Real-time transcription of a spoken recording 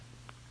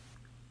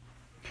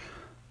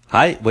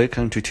Hi,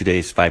 welcome to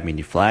today's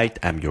 5-minute flight.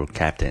 I'm your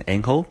Captain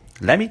Enho.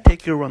 Let me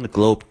take you around the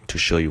globe to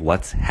show you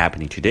what's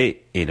happening today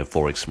in the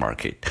Forex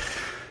market.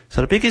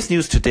 So the biggest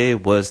news today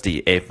was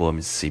the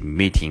FOMC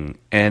meeting,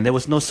 and there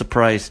was no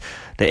surprise.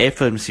 The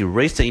FOMC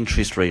raised the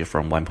interest rate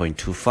from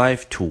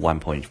 1.25 to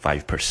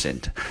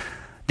 1.5%.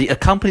 The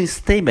accompanying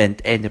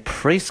statement and the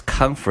press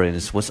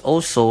conference was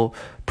also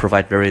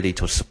provide very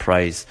little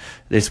surprise.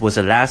 This was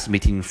the last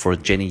meeting for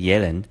Janet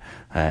Yellen,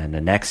 and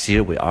next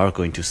year we are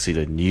going to see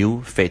the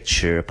new Fed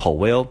Chair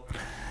Powell.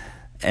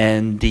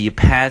 And the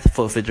path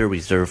for Federal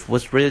Reserve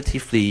was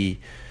relatively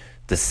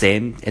the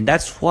same, and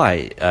that's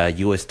why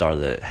US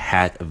dollar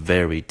had a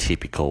very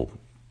typical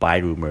buy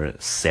rumor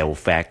sell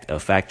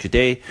effect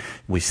today.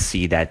 We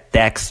see that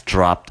DAX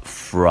dropped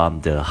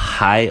from the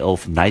high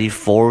of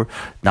 94.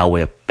 Now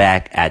we're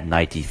back at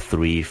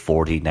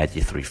 93.40,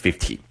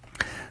 93.50.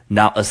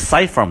 Now,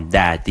 aside from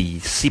that, the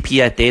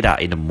CPI data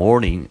in the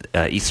morning,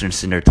 Eastern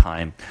Standard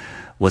Time,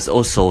 was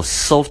also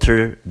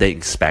softer than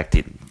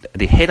expected.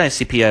 The headline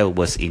CPI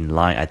was in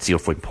line at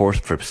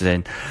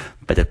 0.4%,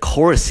 but the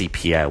core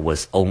CPI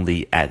was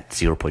only at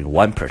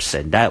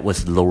 0.1%. That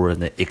was lower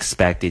than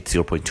expected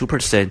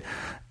 0.2%,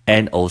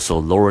 and also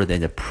lower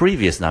than the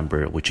previous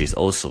number, which is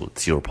also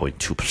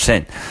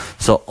 0.2%.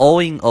 So all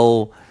in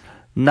all,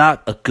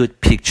 not a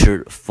good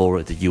picture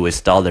for the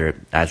US dollar.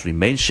 As we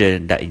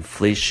mentioned, that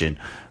inflation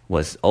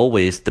was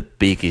always the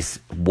biggest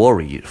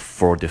worry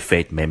for the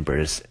Fed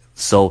members.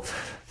 So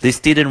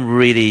this didn't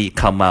really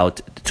come out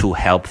too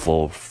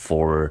helpful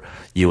for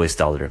US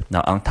dollar.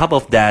 Now, on top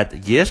of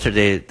that,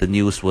 yesterday the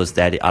news was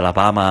that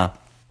Alabama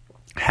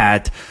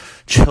had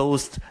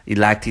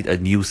elected a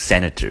new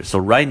senator. So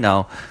right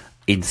now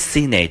in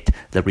Senate,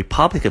 the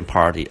Republican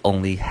Party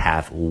only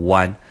have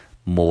one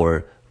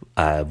more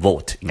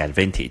vote in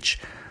advantage.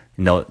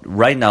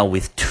 Right now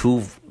with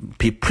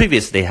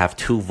previously they have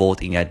two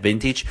votes in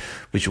advantage,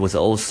 which was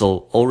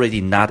also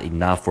already not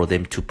enough for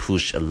them to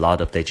push a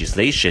lot of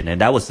legislation.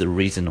 And that was the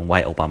reason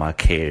why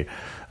Obamacare,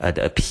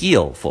 the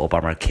appeal for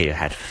Obamacare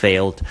had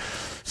failed.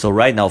 So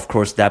right now, of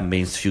course, that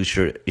means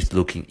future is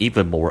looking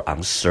even more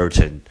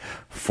uncertain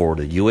for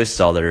the US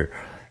dollar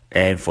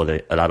and for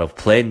a lot of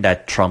plan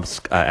that Trump's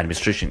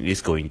administration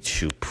is going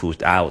to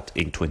put out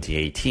in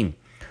 2018.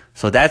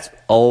 So that's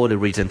all the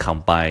reason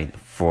combined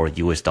for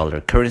US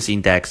dollar currency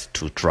index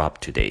to drop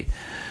today.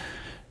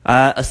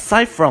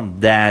 Aside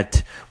from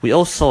that, we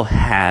also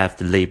have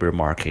the labor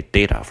market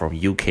data from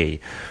UK,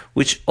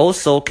 which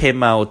also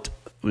came out,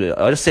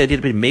 I'll say a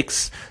little bit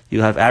mixed.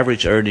 You have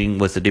average earning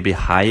was a little bit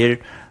higher,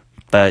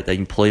 but the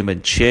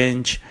employment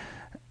change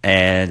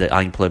and the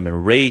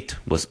unemployment rate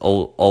was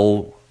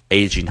all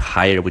aging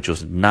higher, which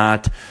was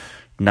not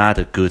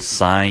a good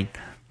sign.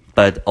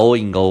 But all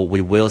in all,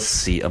 we will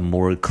see a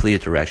more clear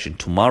direction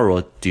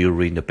tomorrow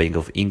during the Bank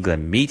of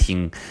England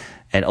meeting.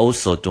 And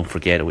also, don't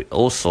forget, we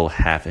also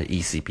have an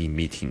ECB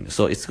meeting.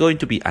 So it's going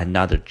to be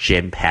another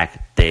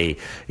jam-packed day,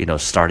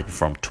 starting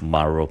from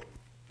tomorrow.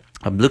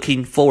 I'm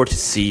looking forward to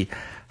see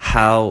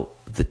how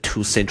the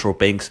two central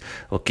banks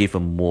will give a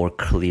more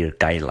clear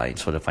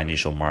guidelines for the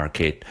financial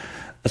market.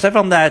 Aside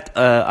from that,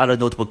 other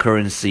notable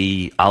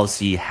currency,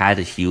 Aussie had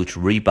a huge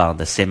rebound,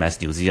 the same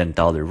as New Zealand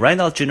dollar. Right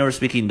now, generally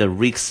speaking, the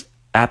risk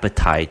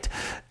appetite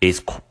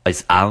is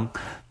on,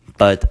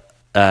 but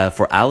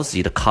for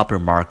Aussie, the copper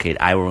market,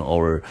 iron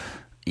ore,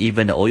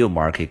 even the oil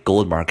market,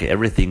 gold market,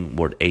 everything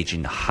were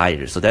aging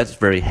higher. So that's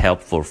very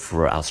helpful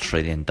for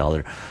Australian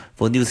dollar.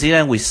 For New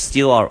Zealand, we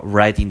still are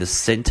riding the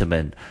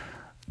sentiment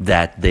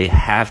that they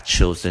have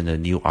chosen a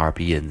new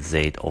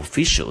RBNZ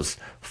officials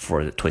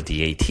for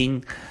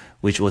 2018,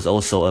 which was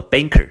also a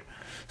banker.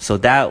 So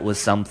that was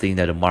something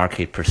that the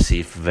market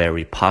perceived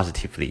very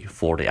positively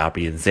for the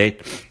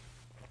RBNZ.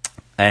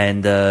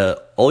 And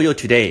oil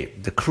today,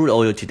 the crude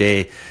oil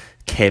today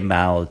came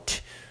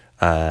out.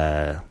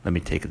 Let me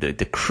take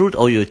the crude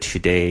oil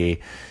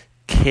today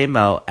came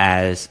out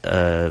as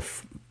a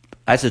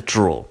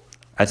draw.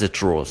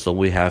 So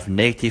we have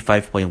negative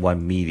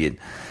 5.1 million.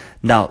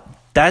 Now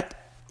that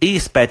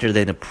is better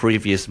than the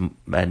previous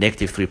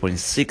negative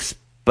 3.6,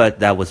 but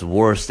that was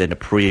worse than the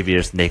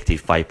previous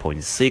negative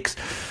 5.6.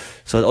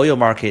 So the oil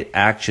market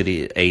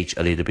actually aged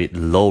a little bit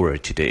lower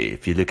today.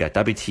 If you look at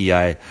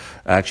WTI,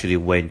 actually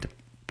went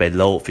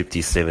below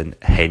 57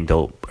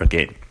 handle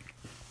again.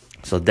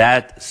 So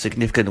that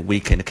significant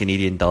weakened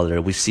Canadian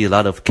dollar. We see a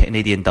lot of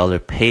Canadian dollar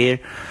pair,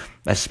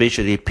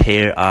 especially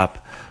pair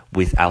up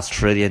with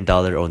Australian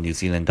dollar or New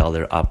Zealand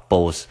dollar, are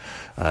both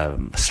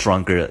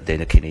stronger than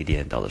the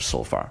Canadian dollar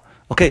so far.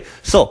 Okay,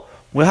 so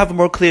we'll have a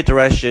more clear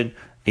direction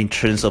in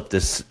terms of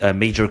this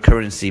major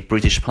currency,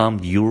 British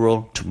pound,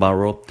 euro,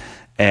 tomorrow.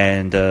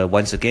 And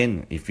once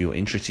again, if you're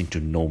interested to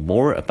know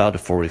more about the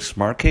Forex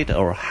market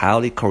or how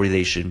the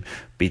correlation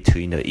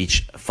between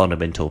each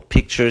fundamental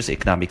pictures,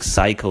 economic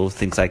cycle,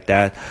 things like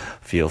that,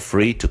 feel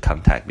free to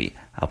contact me.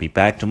 I'll be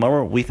back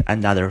tomorrow with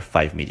another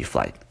 5-minute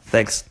flight.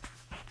 Thanks.